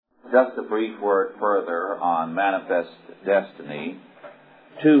Just a brief word further on manifest destiny.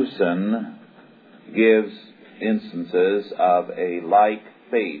 Tewson gives instances of a like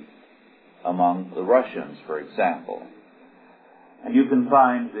faith among the Russians, for example. And you can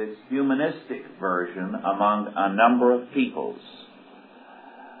find this humanistic version among a number of peoples.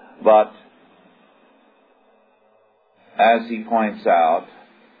 But, as he points out,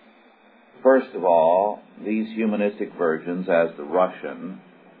 first of all, these humanistic versions, as the Russian,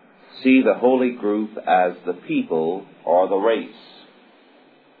 see the holy group as the people or the race.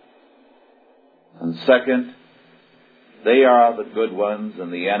 And second, they are the good ones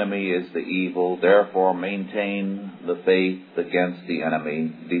and the enemy is the evil, therefore maintain the faith against the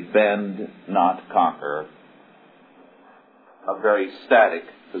enemy, defend, not conquer. A very static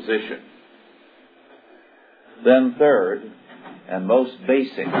position. Then third, and most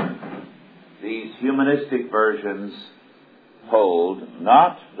basic, these humanistic versions hold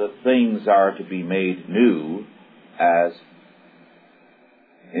not that things are to be made new as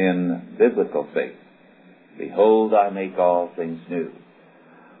in biblical faith. Behold, I make all things new.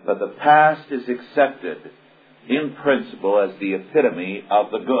 But the past is accepted in principle as the epitome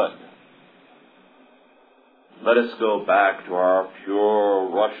of the good. Let us go back to our pure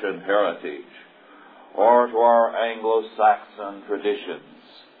Russian heritage, or to our Anglo-Saxon traditions,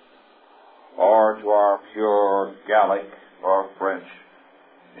 or to our pure Gallic or French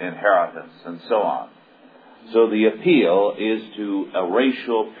inheritance, and so on. So the appeal is to a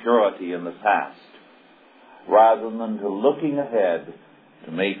racial purity in the past, rather than to looking ahead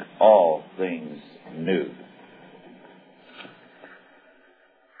to make all things new.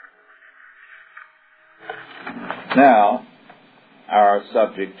 Now, our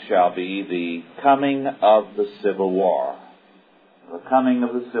subject shall be the coming of the Civil War. The coming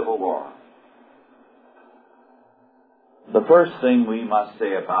of the Civil War. The first thing we must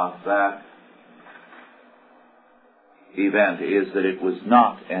say about that event is that it was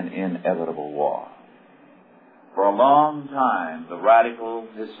not an inevitable war. For a long time, the radical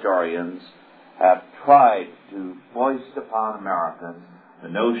historians have tried to foist upon Americans the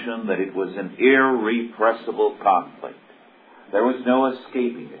notion that it was an irrepressible conflict. There was no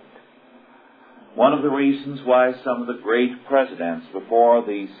escaping it. One of the reasons why some of the great presidents before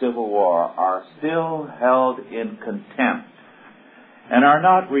the Civil War are still held in contempt and are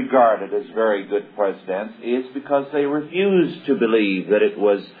not regarded as very good presidents is because they refused to believe that it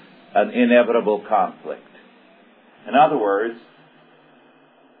was an inevitable conflict. In other words,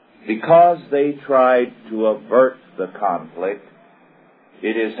 because they tried to avert the conflict,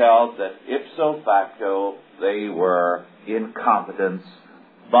 it is held that ipso facto they were incompetents,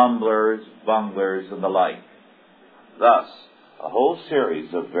 bunglers, and the like. Thus, a whole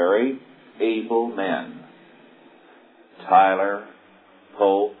series of very able men, Tyler,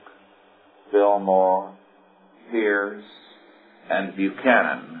 Polk, Fillmore, Pierce, and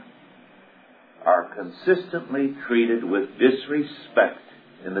Buchanan, are consistently treated with disrespect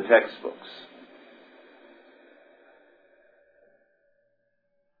in the textbooks.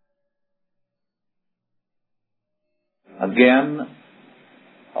 Again,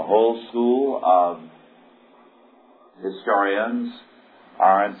 a whole school of historians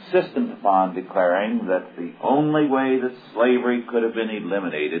are insistent upon declaring that the only way that slavery could have been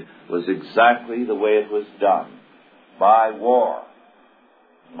eliminated was exactly the way it was done, by war,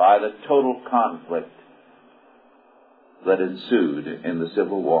 by the total conflict that ensued in the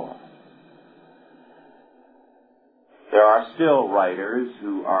Civil War. There are still writers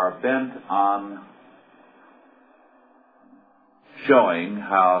who are bent on showing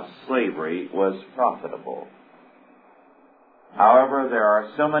how slavery was profitable. However, there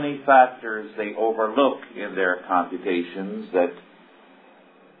are so many factors they overlook in their computations that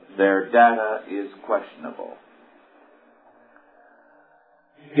their data is questionable.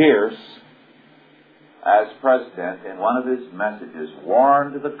 Pierce, as president, in one of his messages,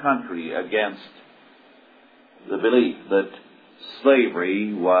 warned the country against the belief that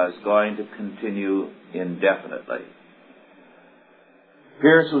slavery was going to continue indefinitely.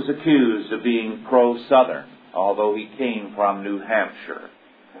 Pierce was accused of being pro-Southern, although he came from New Hampshire.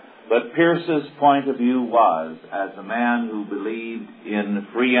 But Pierce's point of view was, as a man who believed in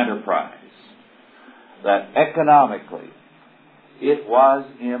free enterprise, that economically it was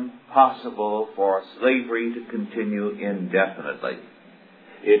impossible for slavery to continue indefinitely.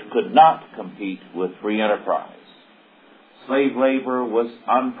 It could not compete with free enterprise. Slave labor was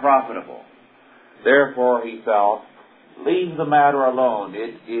unprofitable. Therefore, he felt, leave the matter alone.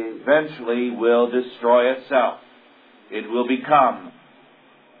 It eventually will destroy itself. It will become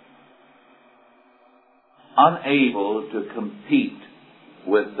unable to compete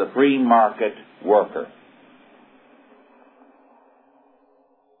with the free market worker.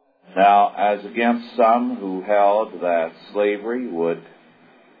 Now, as against some who held that slavery would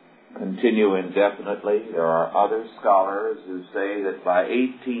continue indefinitely, there are other scholars who say that by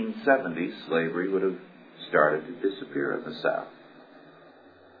 1870 slavery would have started to disappear in the South.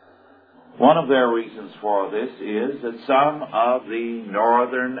 One of their reasons for this is that some of the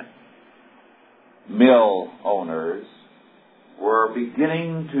northern mill owners were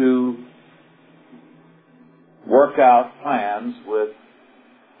beginning to work out plans with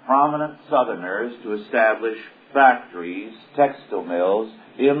prominent Southerners to establish factories, textile mills,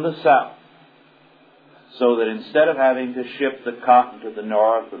 in the South, so that instead of having to ship the cotton to the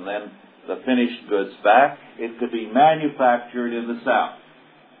North and then the finished goods back, it could be manufactured in the South.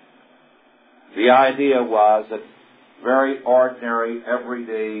 The idea was that very ordinary,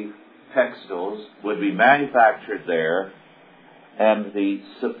 everyday textiles would be manufactured there, and the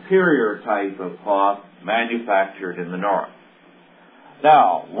superior type of cloth manufactured in the North.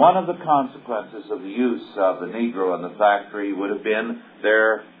 Now, one of the consequences of the use of the Negro in the factory would have been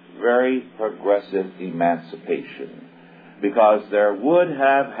their very progressive emancipation, because there would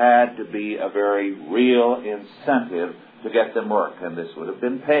have had to be a very real incentive to get them work, and this would have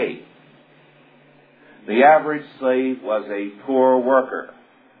been pay. The average slave was a poor worker.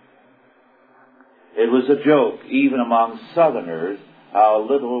 It was a joke, even among Southerners, how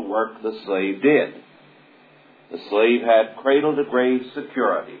little work the slave did. The slave had cradle-to-grave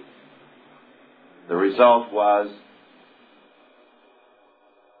security. The result was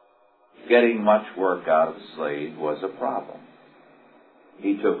getting much work out of the slave was a problem.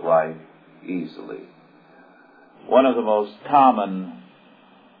 He took life easily. One of the most common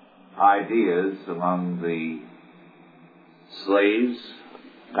ideas among the slaves,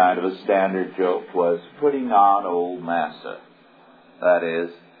 kind of a standard joke, was putting on old massa. That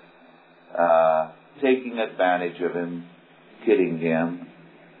is, taking advantage of him, kidding him,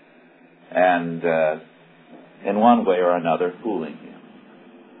 and in one way or another fooling him.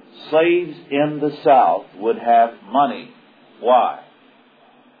 Slaves in the South would have money. Why?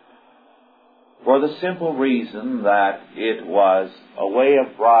 For the simple reason that it was a way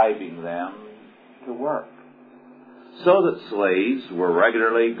of bribing them to work. So that slaves were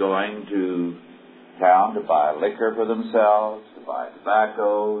regularly going to town to buy liquor for themselves, to buy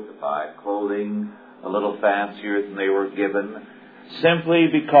tobacco, to buy clothing a little fancier than they were given, simply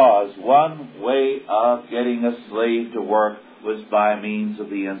because one way of getting a slave to work was by means of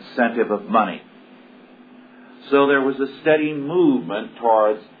the incentive of money. So there was a steady movement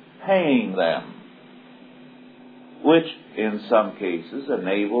towards paying them, which in some cases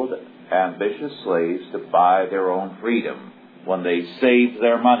enabled ambitious slaves to buy their own freedom when they saved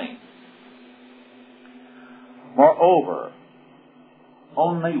their money. Moreover,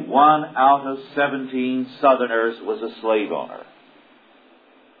 only 1 out of 17 Southerners was a slave owner.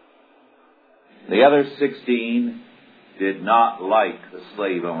 The other 16 did not like the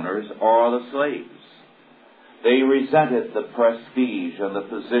slave owners or the slaves. They resented the prestige and the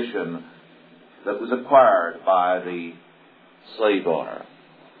position that was acquired by the slave owner.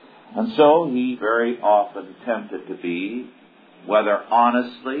 And so he very often tempted to be, whether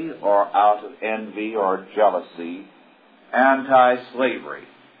honestly or out of envy or jealousy, anti-slavery.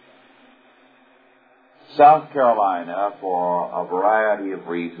 South Carolina, for a variety of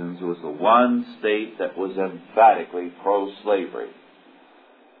reasons, was the one state that was emphatically pro-slavery.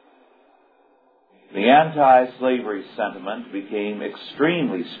 The anti-slavery sentiment became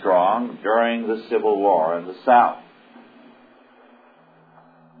extremely strong during the Civil War in the South.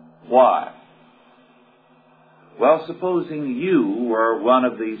 Why? Well, supposing you were one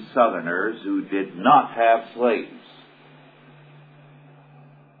of these Southerners who did not have slaves.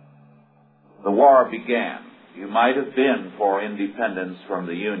 The war began. You might have been for independence from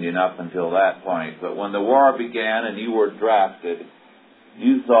the Union up until that point, but when the war began and you were drafted,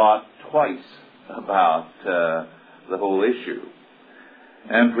 you thought twice about the whole issue.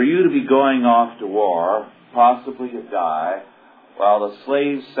 And for you to be going off to war, possibly to die, while the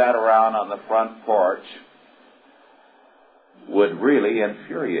slaves sat around on the front porch, would really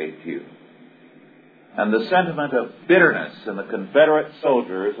infuriate you. And the sentiment of bitterness in the Confederate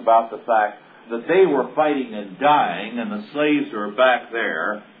soldiers about the fact that they were fighting and dying and the slaves were back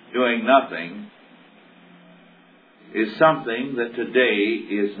there doing nothing is something that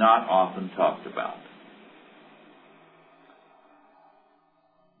today is not often talked about.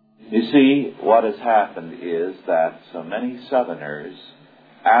 You see, what has happened is that so many Southerners,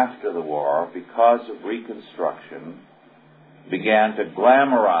 after the war, because of Reconstruction, began to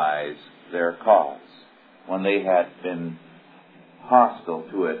glamorize their cause when they had been hostile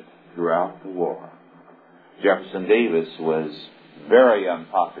to it throughout the war. Jefferson Davis was very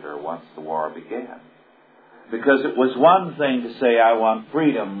unpopular once the war began, because it was one thing to say, I want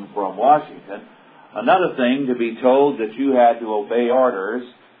freedom from Washington, another thing to be told that you had to obey orders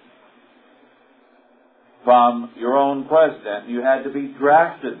from your own president. You had to be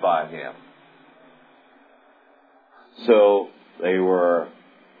drafted by him. So they were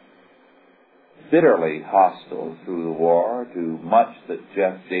bitterly hostile through the war to much that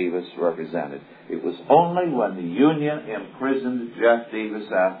Jeff Davis represented. It was only when the Union imprisoned Jeff Davis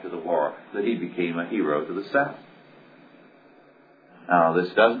after the war that he became a hero to the South. Now,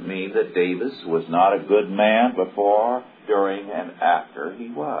 this doesn't mean that Davis was not a good man before, during, and after. He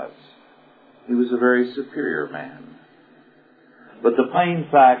was. He was a very superior man. But the plain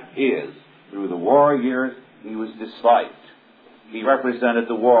fact is, through the war years, he was disliked. He represented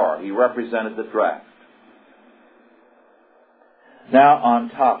the war. He represented the draft. Now, on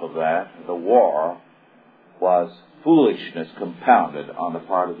top of that, the war was foolishness compounded on the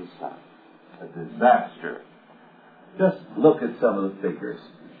part of the South. A disaster. Just look at some of the figures.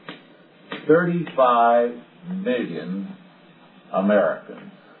 35 million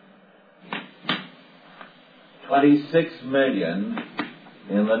Americans. 26 million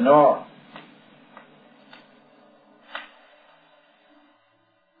in the North.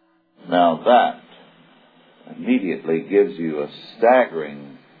 Now that immediately gives you a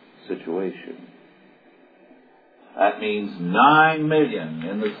staggering situation. That means 9 million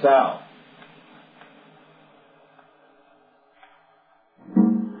in the South.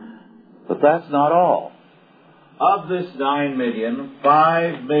 But that's not all. Of this 9 million,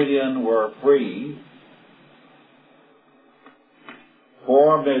 5 million were free,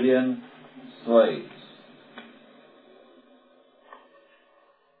 4 million slaves.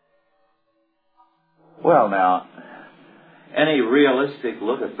 Well, now, any realistic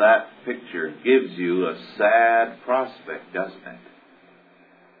look at that picture gives you a sad prospect, doesn't it?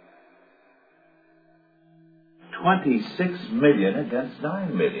 26 million against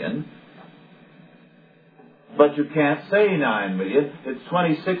 9 million. But you can't say 9 million. It's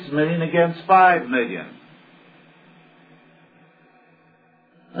 26 million against 5 million.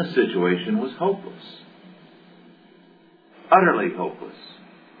 The situation was hopeless. Utterly hopeless.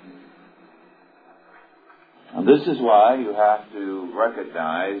 And this is why you have to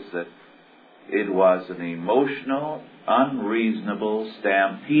recognize that it was an emotional, unreasonable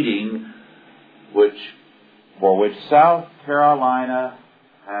stampeding for which South Carolina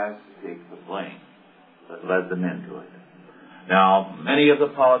has to take the blame that led them into it. Now, many of the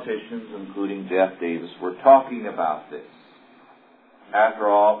politicians, including Jeff Davis, were talking about this. After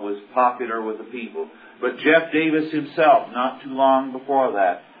all, it was popular with the people. But Jeff Davis himself, not too long before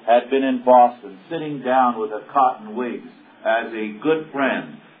that, had been in Boston, sitting down with a Cotton Wiggs as a good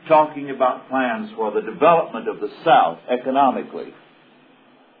friend, talking about plans for the development of the South economically.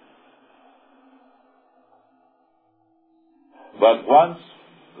 But once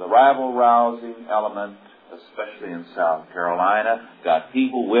the rabble-rousing element, especially in South Carolina, got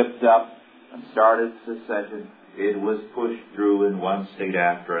people whipped up and started secession, it was pushed through in one state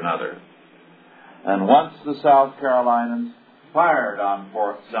after another. And once the South Carolinians fired on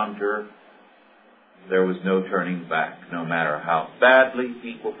Fort Sumter, there was no turning back, no matter how badly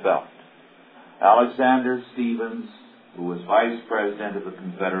people felt. Alexander Stephens, who was vice president of the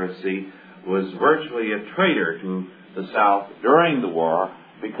Confederacy, was virtually a traitor to the South during the war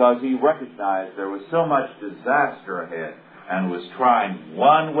because he recognized there was so much disaster ahead and was trying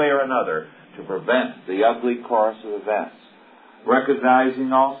one way or another to prevent the ugly course of events.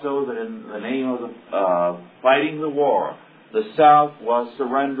 Recognizing also that in the name of fighting the war, the South was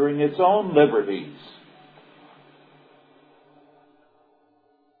surrendering its own liberties.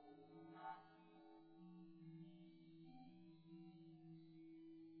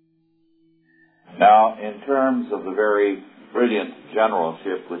 Now, in terms of the very brilliant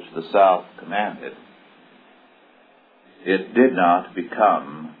generalship which the South commanded, it did not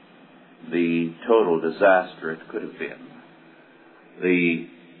become the total disaster it could have been. The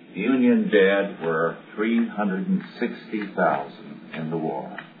Union dead were 360,000 in the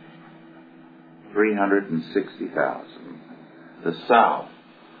war. 360,000. The South,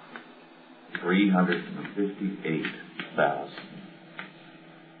 358,000.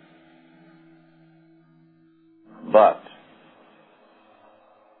 But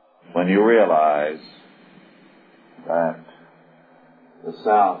when you realize that the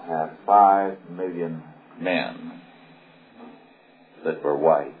South had 5 million men that were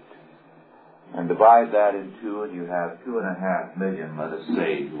white, and divide that in two, and you have 2.5 million, let us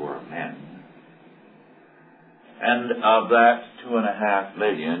say, who are men. And of that 2.5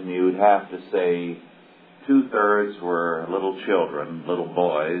 million, you'd have to say 2/3 were little children, little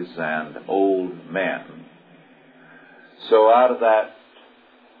boys, and old men. So out of that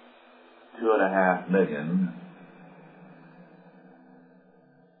 2.5 million,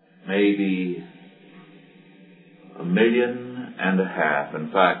 maybe 1.5 million. In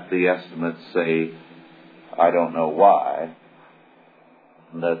fact, the estimates say, I don't know why,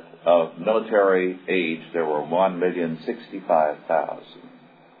 that of military age there were 1,065,000.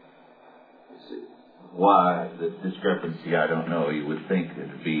 You see, why the discrepancy, I don't know. You would think it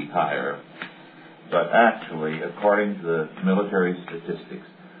would be higher. But actually, according to the military statistics,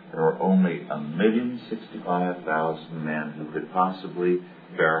 there were only 1,065,000 men who could possibly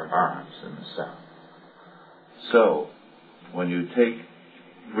bear arms in the South. So, when you take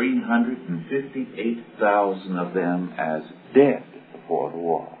 358,000 of them as dead before the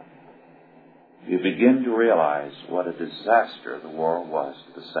war, you begin to realize what a disaster the war was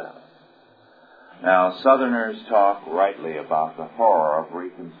to the South. Now, Southerners talk rightly about the horror of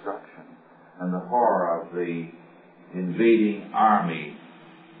Reconstruction and the horror of the invading army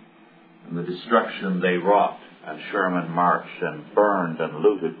and the destruction they wrought, and Sherman marched and burned and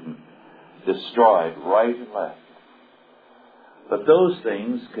looted and destroyed right and left. But those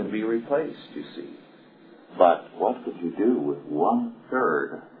things can be replaced, you see. But what could you do with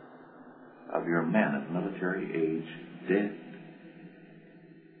 1/3 of your men of military age dead?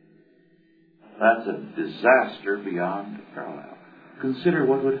 That's a disaster beyond parallel. Consider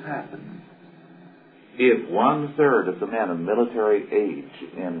what would happen if 1/3 of the men of military age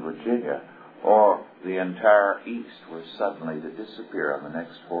in Virginia or the entire East were suddenly to disappear in the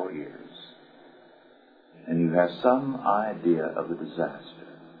next 4 years. And you have some idea of the disaster.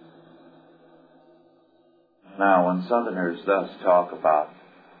 Now, when Southerners thus talk about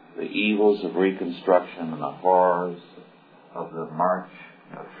the evils of Reconstruction and the horrors of the march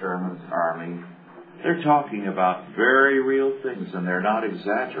of Sherman's army, they're talking about very real things, and they're not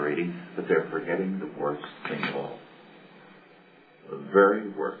exaggerating, but they're forgetting the worst thing of all. The very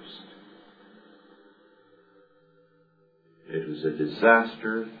worst. It was a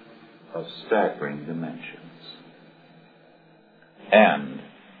disaster of staggering dimensions. And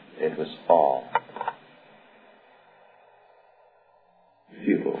it was all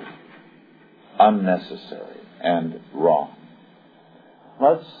futile, unnecessary, and wrong.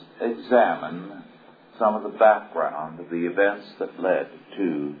 Let's examine some of the background of the events that led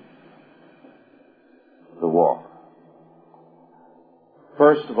to the war.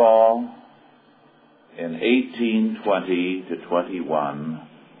 First of all, in 1820 to 21,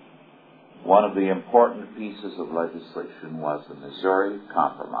 one of the important pieces of legislation was the Missouri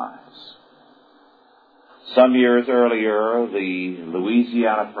Compromise. Some years earlier, the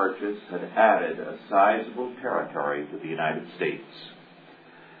Louisiana Purchase had added a sizable territory to the United States.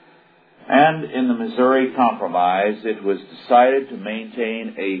 And in the Missouri Compromise, it was decided to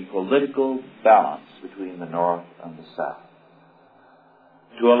maintain a political balance between the North and the South,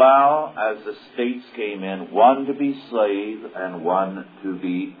 to allow, as the states came in, one to be slave and one to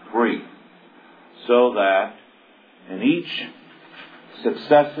be free, so that in each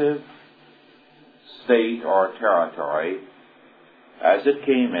successive state or territory, as it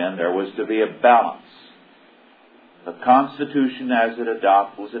came in, there was to be a balance. The Constitution, as it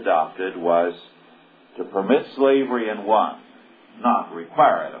was adopted, was to permit slavery in one, not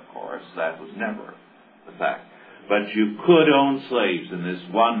require it, of course. That was never the fact. But you could own slaves in this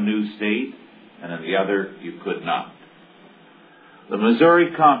one new state, and in the other you could not. The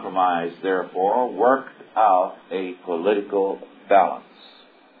Missouri Compromise, therefore, worked out a political balance.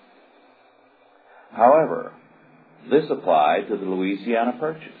 However, this applied to the Louisiana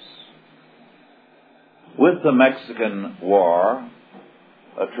Purchase. With the Mexican War,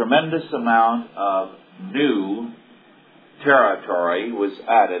 a tremendous amount of new territory was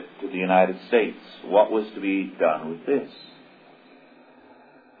added to the United States. What was to be done with this?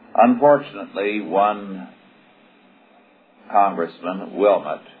 Unfortunately, one Congressman,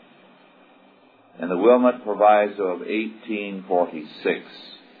 Wilmot, in the Wilmot Proviso of 1846,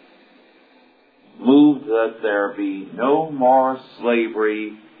 moved that there be no more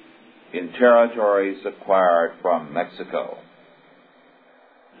slavery in territories acquired from Mexico.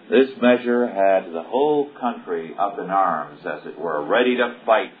 This measure had the whole country up in arms, as it were, ready to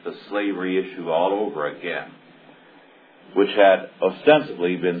fight the slavery issue all over again, which had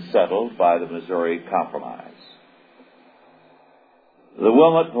ostensibly been settled by the Missouri Compromise. The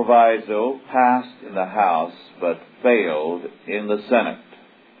Wilmot Proviso passed in the House, but failed in the Senate.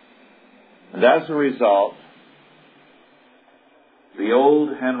 And as a result, the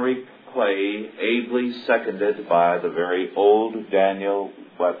old Henry Clay, ably seconded by the very old Daniel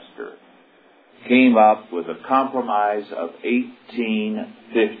Webster, came up with a compromise of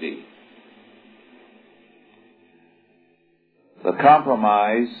 1850. The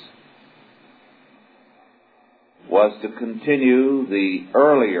compromise was to continue the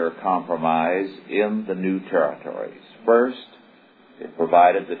earlier compromise in the new territories. First, it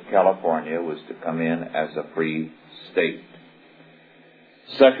provided that California was to come in as a free state.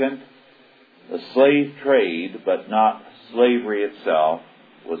 Second, the slave trade, but not slavery itself,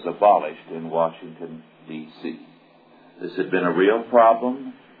 was abolished in Washington, D.C. This had been a real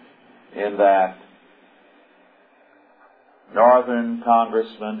problem in that Northern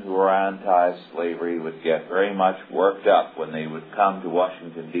congressmen who were anti-slavery would get very much worked up when they would come to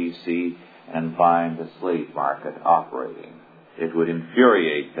Washington, D.C. and find the slave market operating. It would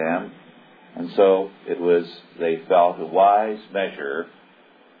infuriate them, and so it was, they felt, a wise measure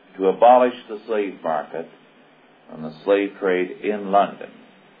to abolish the slave market and the slave trade in London.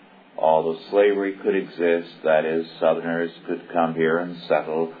 Although slavery could exist, that is, Southerners could come here and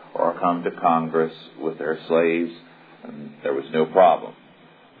settle or come to Congress with their slaves, and there was no problem.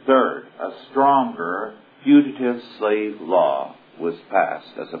 Third, a stronger fugitive slave law was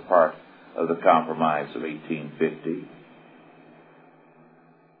passed as a part of the Compromise of 1850.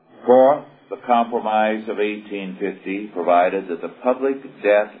 Fourth, the Compromise of 1850 provided that the public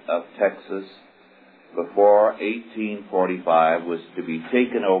debt of Texas before 1845 was to be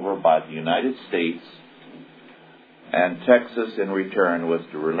taken over by the United States, and Texas in return was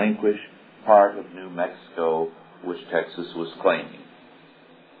to relinquish part of New Mexico which Texas was claiming.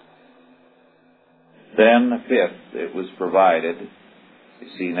 Then, fifth, it was provided, you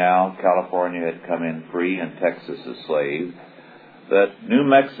see now California had come in free and Texas a slave, that New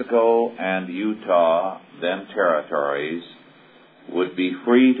Mexico and Utah, then territories, would be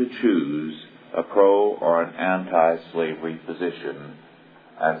free to choose a pro or an anti-slavery position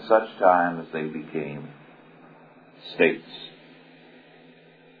at such time as they became states.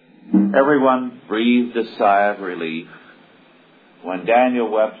 Everyone breathed a sigh of relief when Daniel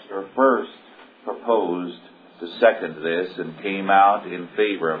Webster first proposed to second this and came out in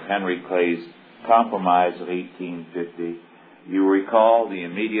favor of Henry Clay's Compromise of 1850. You recall the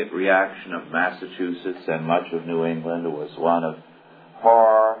immediate reaction of Massachusetts and much of New England was one of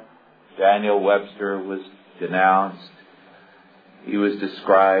horror. Daniel Webster was denounced. He was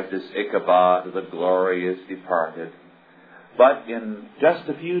described as Ichabod, the glorious departed. But in just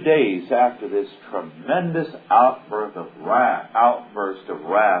a few days after this tremendous outburst of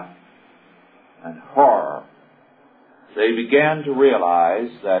wrath and horror, they began to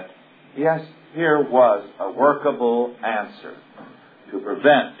realize that, yes, here was a workable answer to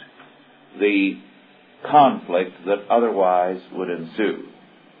prevent the conflict that otherwise would ensue.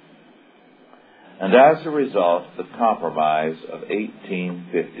 And as a result, the Compromise of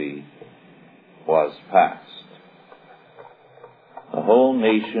 1850 was passed. The whole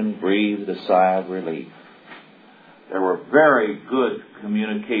nation breathed a sigh of relief. There were very good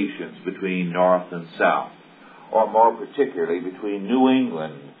communications between North and South, or more particularly between New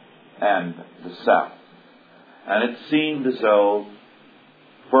England and the South. And it seemed as though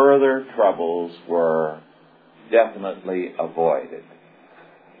further troubles were definitely avoided.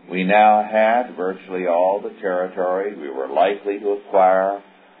 We now had virtually all the territory we were likely to acquire.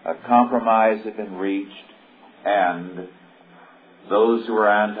 A compromise had been reached, and those who were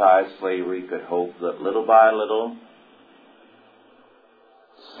anti-slavery could hope that little by little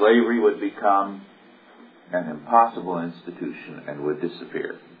slavery would become an impossible institution and would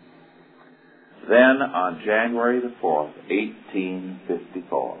disappear. Then, on January the 4th,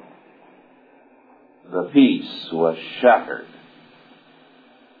 1854, the peace was shattered,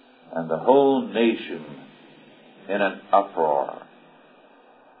 and the whole nation in an uproar.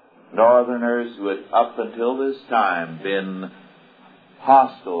 Northerners who had up until this time been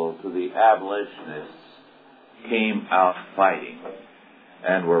hostile to the abolitionists came out fighting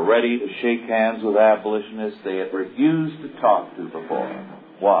and were ready to shake hands with abolitionists they had refused to talk to before.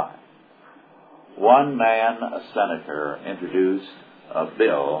 Why? One man, a senator, introduced a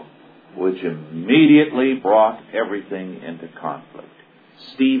bill which immediately brought everything into conflict.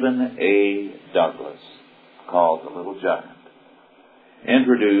 Stephen A. Douglas, called the Little Giant,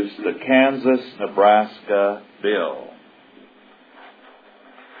 introduced the Kansas-Nebraska Bill.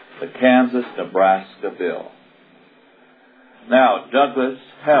 The Kansas-Nebraska Bill. Now, Douglas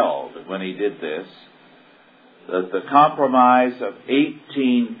held, when he did this, that the Compromise of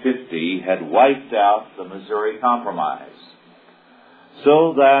 1850 had wiped out the Missouri Compromise.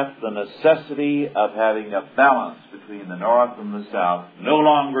 so that the necessity of having a balance between the North and the South no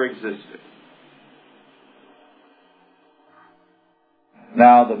longer existed.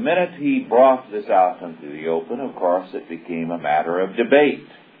 Now, the minute he brought this out into the open, of course, it became a matter of debate.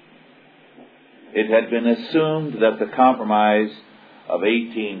 It had been assumed that the Compromise of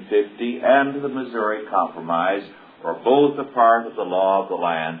 1850 and the Missouri Compromise were both a part of the law of the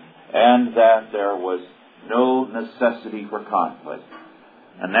land, and that there was no necessity for conflict.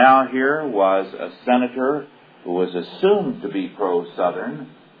 And now here was a senator who was assumed to be pro-Southern,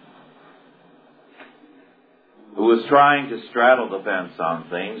 who was trying to straddle the fence on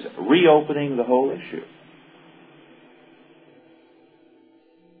things, reopening the whole issue.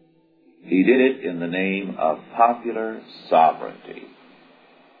 He did it in the name of popular sovereignty,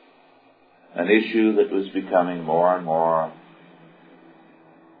 an issue that was becoming more and more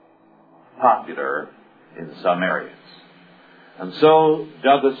popular in some areas. And so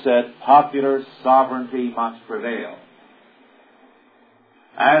Douglas said, popular sovereignty must prevail.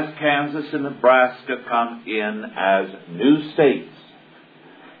 As Kansas and Nebraska come in as new states,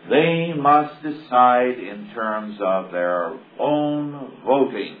 they must decide in terms of their own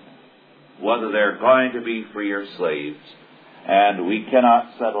voting whether they're going to be free or slaves. And we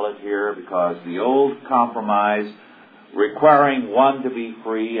cannot settle it here because the old compromise requiring one to be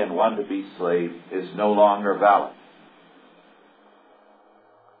free and one to be slave is no longer valid.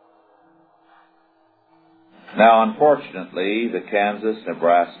 Now, unfortunately, the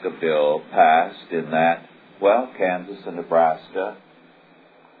Kansas-Nebraska bill passed in that, Kansas and Nebraska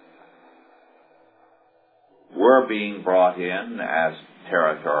were being brought in as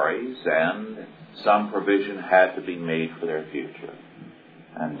territories, and some provision had to be made for their future.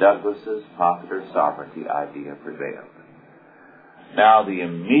 And Douglas's popular sovereignty idea prevailed. Now, the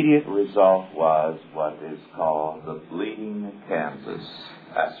immediate result was what is called the Bleeding Kansas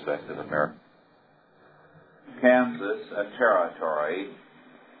aspect of America. Kansas, a territory,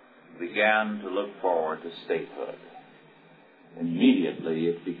 began to look forward to statehood. Immediately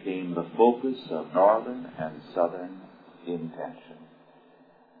it became the focus of northern and southern intention.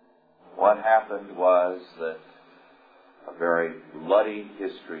 What happened was that a very bloody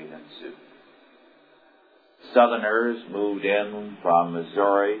history ensued. Southerners moved in from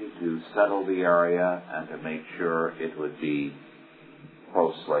Missouri to settle the area and to make sure it would be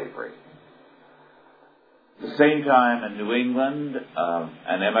pro-slavery. At the same time, in New England,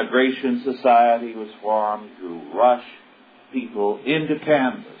 an emigration society was formed to rush people into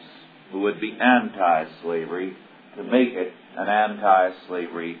Kansas who would be anti-slavery to make it an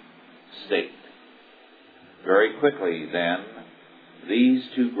anti-slavery state. Very quickly, then, these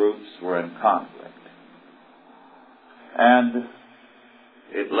two groups were in conflict. And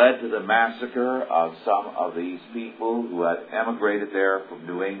it led to the massacre of some of these people who had emigrated there from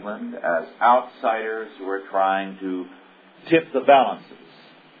New England as outsiders who were trying to tip the balances.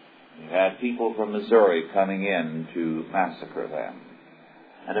 You had people from Missouri coming in to massacre them.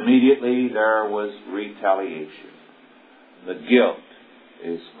 And immediately there was retaliation. The guilt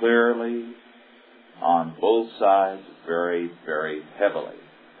is clearly on both sides very, very heavily.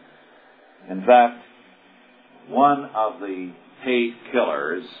 In fact, one of the paid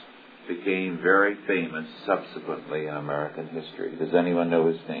killers became very famous subsequently in American history. Does anyone know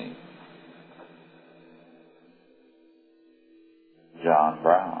his name? John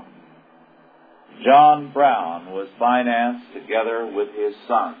Brown. John Brown was financed together with his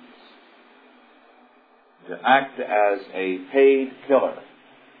sons to act as a paid killer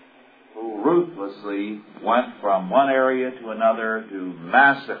who ruthlessly went from one area to another to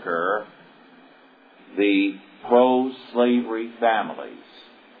massacre the pro-slavery families.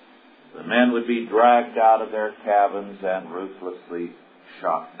 The men would be dragged out of their cabins and ruthlessly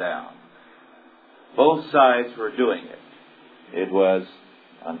shot down. Both sides were doing it. It was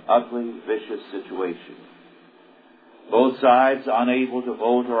an ugly, vicious situation. Both sides, unable to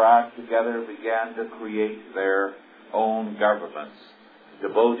vote or act together, began to create their own governments, to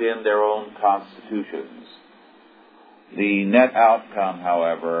vote in their own constitutions. The net outcome,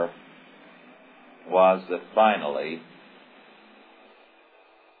 however, was that finally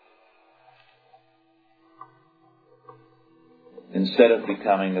instead of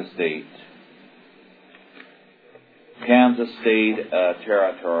becoming a state, Kansas stayed a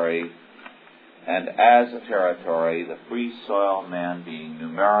territory, and as a territory, the Free Soil men, being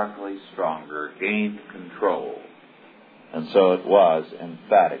numerically stronger, gained control. And so it was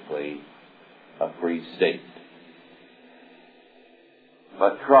emphatically a free state.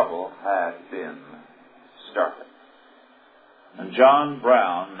 But trouble had been started. And John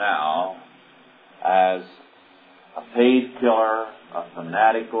Brown now, as a paid killer, a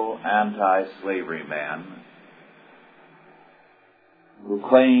fanatical anti-slavery man who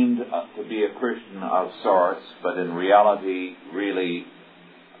claimed to be a Christian of sorts, but in reality really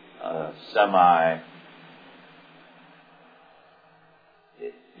a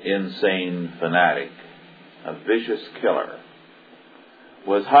semi-insane fanatic, a vicious killer,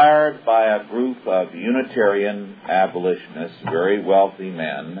 was hired by a group of Unitarian abolitionists, very wealthy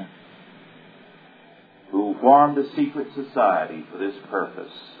men, who formed a secret society for this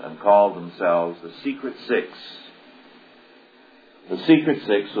purpose and called themselves the Secret Six. The Secret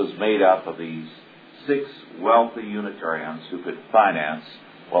Six was made up of these 6 wealthy Unitarians who could finance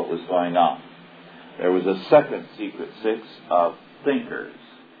what was going on. There was a second Secret Six of thinkers,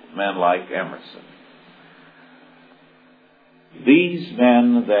 men like Emerson. These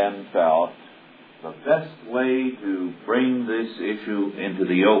men then felt the best way to bring this issue into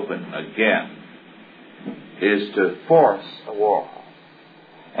the open again is to force a war,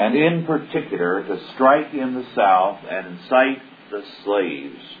 and in particular to strike in the South and incite the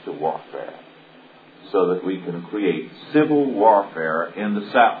slaves to warfare, so that we can create civil warfare in the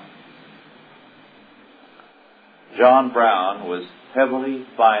South. John Brown was heavily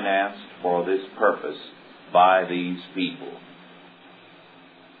financed for this purpose by these people.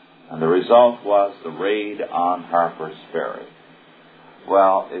 And the result was the raid on Harper's Ferry.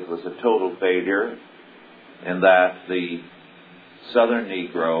 Well, it was a total failure in that the Southern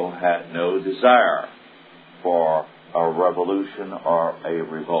Negro had no desire for a revolution or a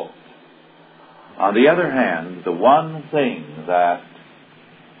revolt. On the other hand, the one thing that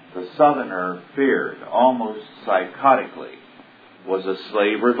the Southerner feared almost psychotically was a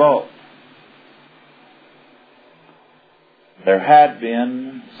slave revolt. There had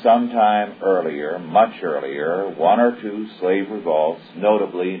been sometime earlier, much earlier, 1 or 2 slave revolts,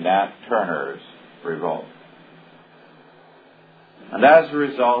 notably Nat Turner's revolt. And as a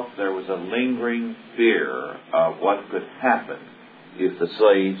result, there was a lingering fear of what could happen if the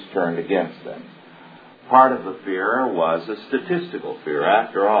slaves turned against them. Part of the fear was a statistical fear.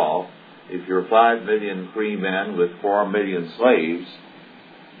 After all, if you're 5 million free men with 4 million slaves,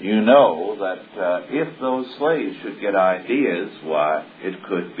 you know that if those slaves should get ideas, why, it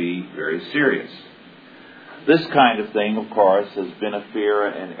could be very serious. This kind of thing, of course, has been a fear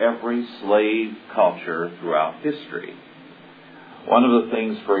in every slave culture throughout history. One of the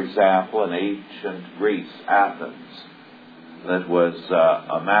things, for example, in ancient Greece, Athens, that was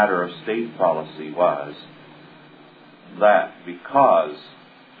a matter of state policy was that because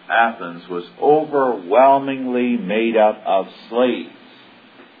Athens was overwhelmingly made up of slaves,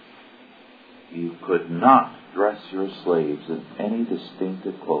 you could not dress your slaves in any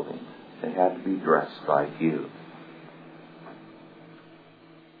distinctive clothing. They had to be dressed like you.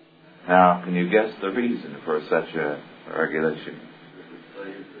 Now, can you guess the reason for such a regulation? The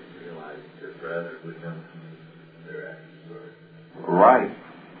slaves realized that rather would come from their actions were. Right.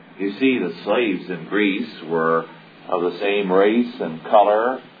 You see, the slaves in Greece were of the same race and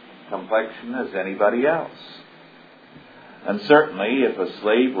color, complexion as anybody else. And certainly, if a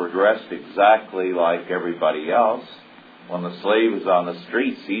slave were dressed exactly like everybody else, when the slave was on the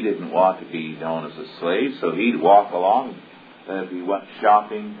streets, he didn't want to be known as a slave, so he'd walk along, and if he went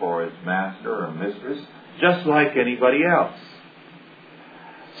shopping for his master or mistress, just like anybody else.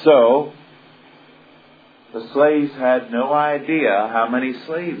 So, the slaves had no idea how many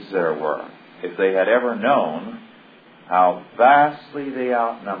slaves there were. If they had ever known how vastly they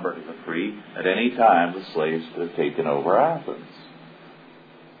outnumbered the free, at any time the slaves could have taken over Athens.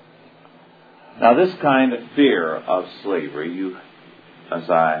 Now, this kind of fear of slavery, you, as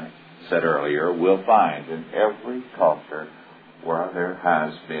I said earlier, will find in every culture where there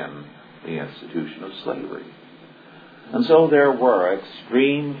has been the institution of slavery. And so there were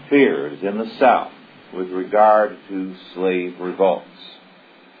extreme fears in the South with regard to slave revolts.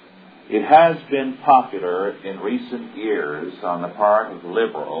 It has been popular in recent years on the part of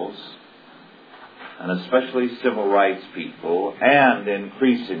liberals, and especially civil rights people, and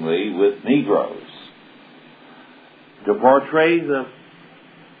increasingly with Negroes, to portray the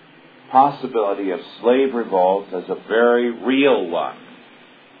possibility of slave revolt as a very real one.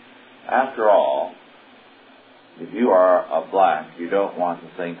 After all, if you are a black, you don't want to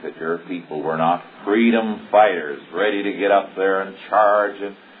think that your people were not freedom fighters, ready to get up there and charge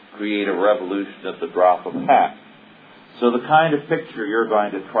and create a revolution at the drop of a hat. So the kind of picture you're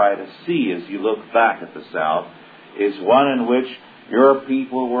going to try to see as you look back at the South is one in which your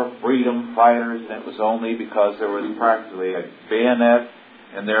people were freedom fighters, and it was only because there was practically a bayonet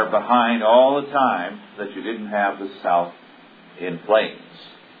in their behind all the time that you didn't have the South in flames.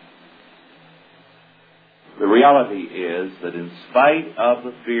 The reality is that in spite of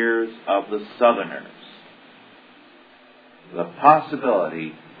the fears of the Southerners, the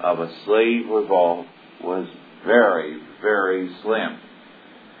possibility of a slave revolt was very, very slim.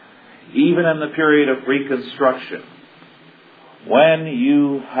 Even in the period of Reconstruction, when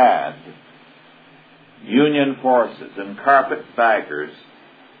you had Union forces and carpetbaggers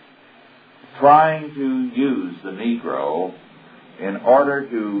trying to use the Negro in order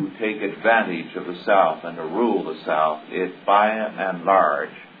to take advantage of the South and to rule the South, it by and large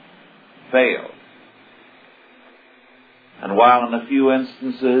failed. And while in a few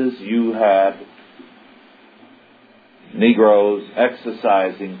instances you had Negroes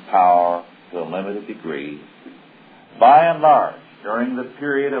exercising power to a limited degree, by and large, during the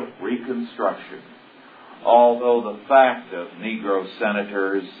period of Reconstruction, although the fact of Negro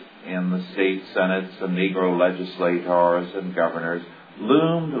senators in the state senates and Negro legislators and governors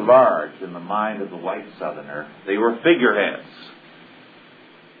loomed large in the mind of the white Southerner, they were figureheads.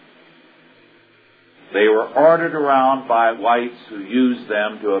 They were ordered around by whites who used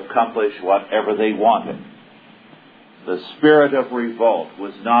them to accomplish whatever they wanted. The spirit of revolt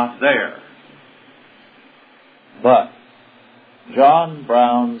was not there. But John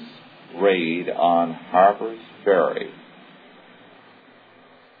Brown's raid on Harper's Ferry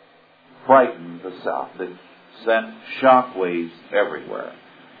frightened the South. It sent shockwaves everywhere.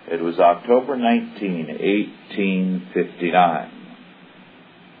 It was October 19, 1859.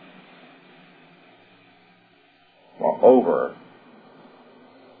 Moreover,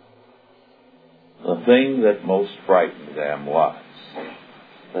 the thing that most frightened them was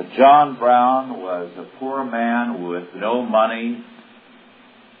that John Brown was a poor man with no money,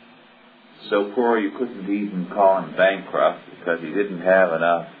 so poor you couldn't even call him bankrupt because he didn't have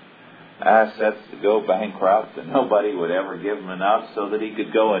enough assets to go bankrupt, and nobody would ever give him enough so that he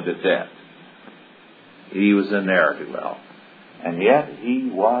could go into debt. He was a ne'er-do-well, and yet he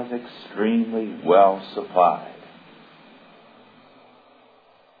was extremely well supplied.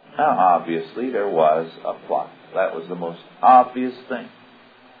 Now, obviously, there was a plot. That was the most obvious thing.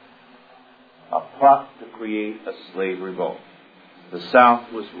 A plot to create a slave revolt. The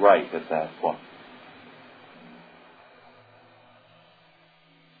South was right at that point.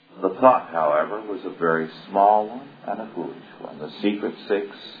 The plot, however, was a very small one and a foolish one. The Secret Six,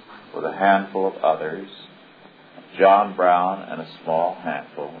 with a handful of others, John Brown and a small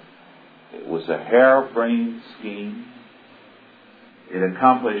handful. It was a harebrained scheme. It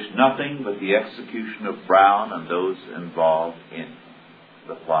accomplished nothing but the execution of Brown and those involved in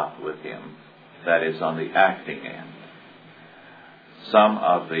the plot with him, that is, on the acting end. Some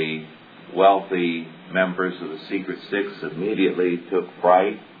of the wealthy members of the Secret Six immediately took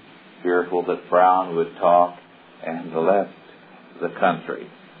fright, fearful that Brown would talk, and left the country.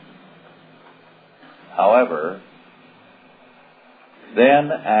 However,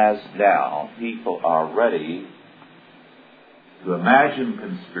 then as now, people are ready to imagine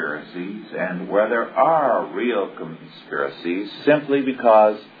conspiracies, and where there are real conspiracies, simply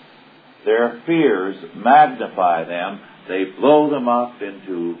because their fears magnify them, they blow them up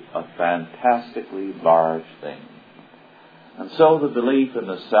into a fantastically large thing. And so the belief in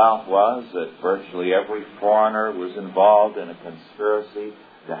the South was that virtually every foreigner was involved in a conspiracy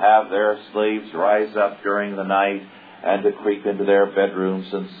to have their slaves rise up during the night and to creep into their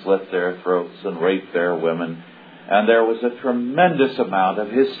bedrooms and slit their throats and rape their women. And there was a tremendous amount of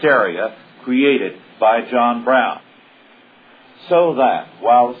hysteria created by John Brown. So that,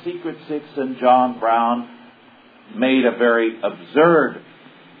 while the Secret Six and John Brown made a very absurd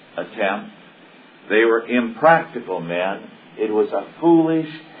attempt, they were impractical men. It was a foolish,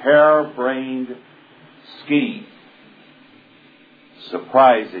 harebrained scheme.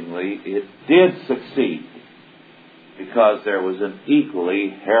 Surprisingly, it did succeed because there was an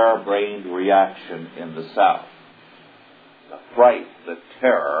equally harebrained reaction in the South. The fright, the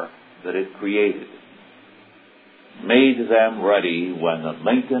terror that it created made them ready when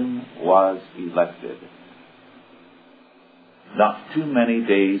Lincoln was elected. Not too many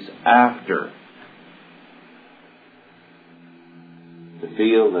days after, to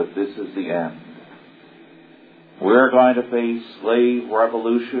feel that this is the end. We're going to face slave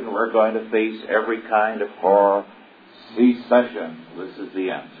revolution. We're going to face every kind of horror. Secession, this is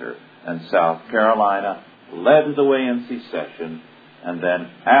the answer. And South Carolina led the way in secession, and then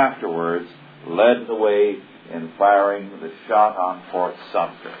afterwards led the way in firing the shot on Fort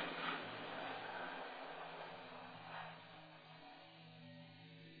Sumter.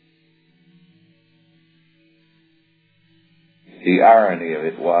 The irony of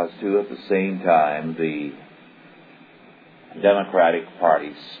it was, too, at the same time, the Democratic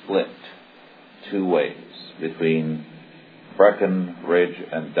Party split two ways, between Breckinridge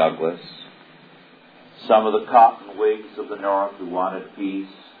and Douglas. Some of the cotton Whigs of the North who wanted peace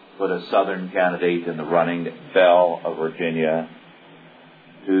put a Southern candidate in the running, Bell of Virginia,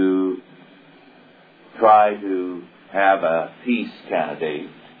 to try to have a peace candidate.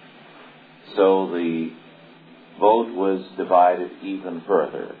 So the vote was divided even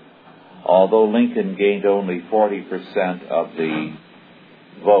further. Although Lincoln gained only 40% of the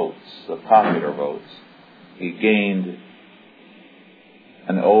votes, the popular votes, he gained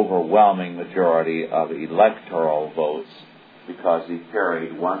an overwhelming majority of electoral votes because he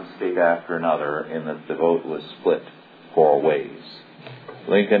carried one state after another in that the vote was split four ways.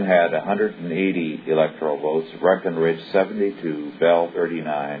 Lincoln had 180 electoral votes, Breckinridge 72, Bell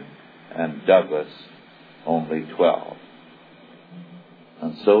 39, and Douglas only 12.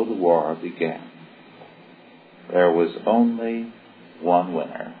 And so the war began. There was only one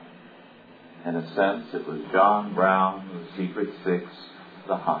winner. In a sense, it was John Brown, the Secret Six,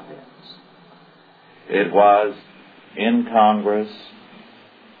 the hotheads. It was, in Congress,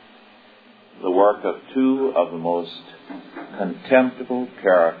 the work of two of the most contemptible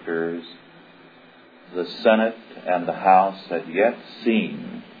characters the Senate and the House had yet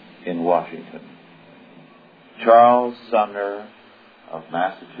seen in Washington. Charles Sumner of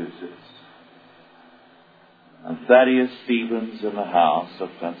Massachusetts and Thaddeus Stevens in the House of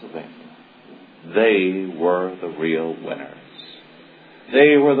Pennsylvania. They were the real winners.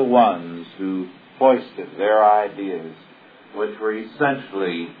 They were the ones who foisted their ideas, which were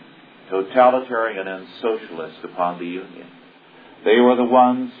essentially totalitarian and socialist, upon the Union. They were the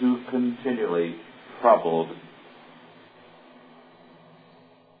ones who continually troubled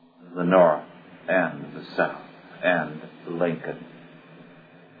the North and the South and Lincoln.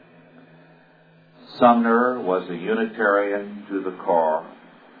 Sumner was a Unitarian to the core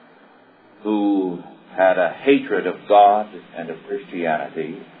who had a hatred of God and of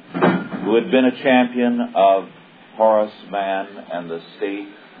Christianity, who had been a champion of Horace Mann and the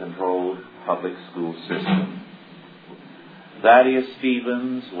state-controlled public school system. Thaddeus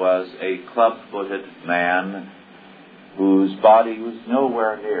Stevens was a club-footed man whose body was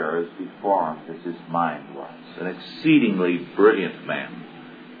nowhere near as deformed as his mind was, an exceedingly brilliant man.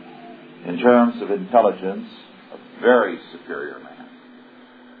 In terms of intelligence, a very superior man,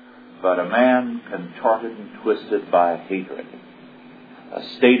 but a man contorted and twisted by hatred, a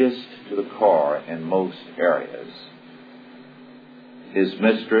statist to the core in most areas. His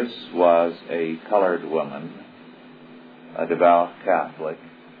mistress was a colored woman, a devout Catholic.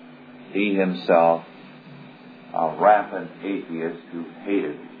 He himself, a rampant atheist who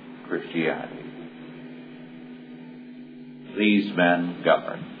hated Christianity. These men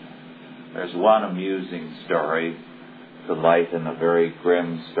governed. There's one amusing story to lighten a very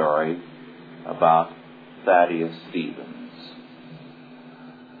grim story about Thaddeus Stevens.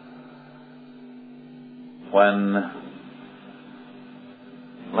 When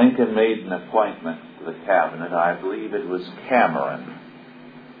Lincoln made an appointment to the cabinet, I believe it was Cameron,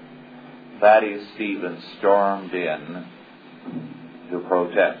 Thaddeus Stevens stormed in to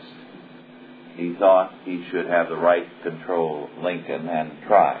protest. He thought he should have the right to control Lincoln, and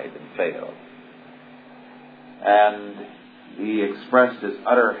tried and failed. And he expressed his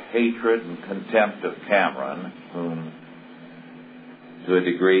utter hatred and contempt of Cameron, whom, to a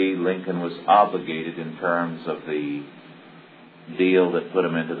degree, Lincoln was obligated in terms of the deal that put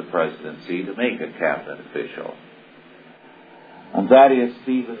him into the presidency to make a cabinet official. And Thaddeus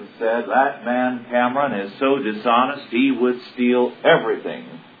Stevens said, "That man Cameron is so dishonest he would steal everything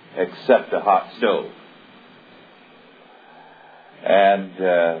except a hot stove."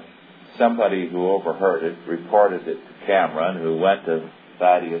 And somebody who overheard it reported it to Cameron, who went to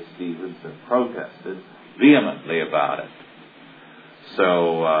Thaddeus Stevens and protested vehemently about it.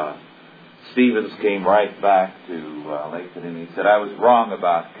 So Stevens came right back to Lincoln and he said, "I was wrong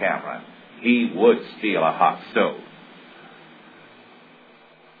about Cameron. He would steal a hot stove."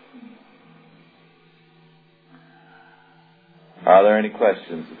 Are there any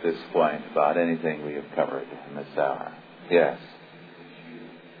questions at this point about anything we have covered in this hour? Yes.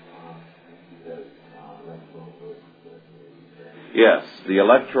 Yes, the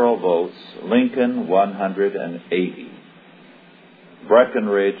electoral votes, Lincoln 180,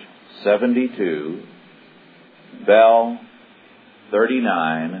 Breckinridge 72, Bell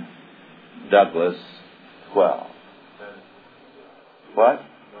 39, Douglas 12. What?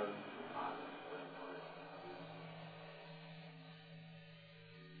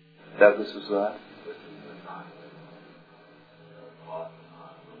 Douglas was what?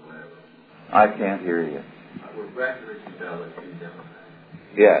 I can't hear you. We're Breckinridge and Bell are two Democrats.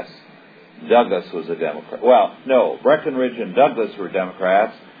 Yes. Douglas was a Democrat. Well, no, Breckinridge and Douglas were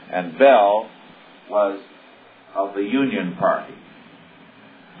Democrats, and Bell was of the Union Party,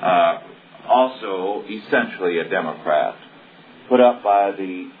 also essentially a Democrat, put up by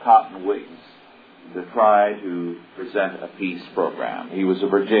the Cotton Whigs to try to present a peace program. He was a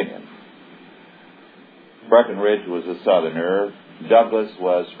Virginian. Breckinridge was a Southerner. Douglas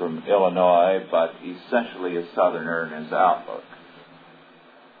was from Illinois, but essentially a Southerner in his outlook.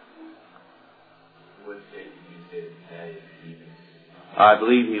 What state did you say that Stevens? I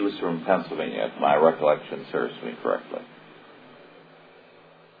believe he was from Pennsylvania, if my recollection serves me correctly.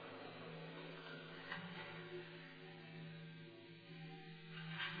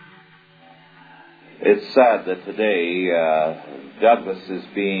 It's sad that today Douglas is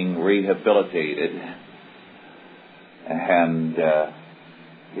being rehabilitated, and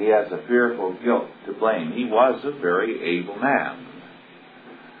he has a fearful guilt to blame. He was a very able man,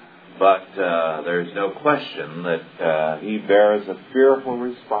 but there's no question that he bears a fearful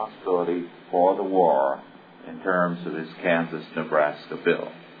responsibility for the war in terms of his Kansas-Nebraska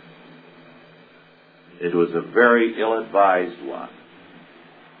bill. It was a very ill-advised one,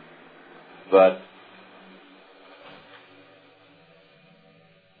 but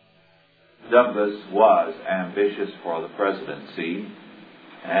Douglas was ambitious for the presidency,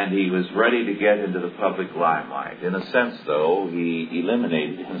 and he was ready to get into the public limelight. In a sense, though, he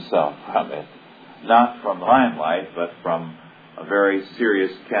eliminated himself from it, not from the limelight, but from a very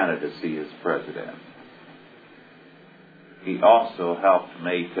serious candidacy as president. He also helped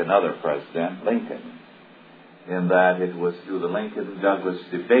make another president, Lincoln, in that it was through the Lincoln-Douglas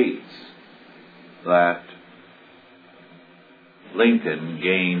debates that Lincoln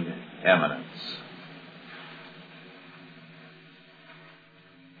gained eminence.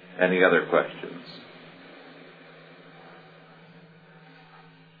 Any other questions?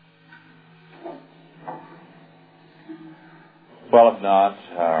 Well, if not,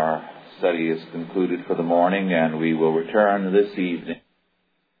 our study is concluded for the morning, and we will return this evening.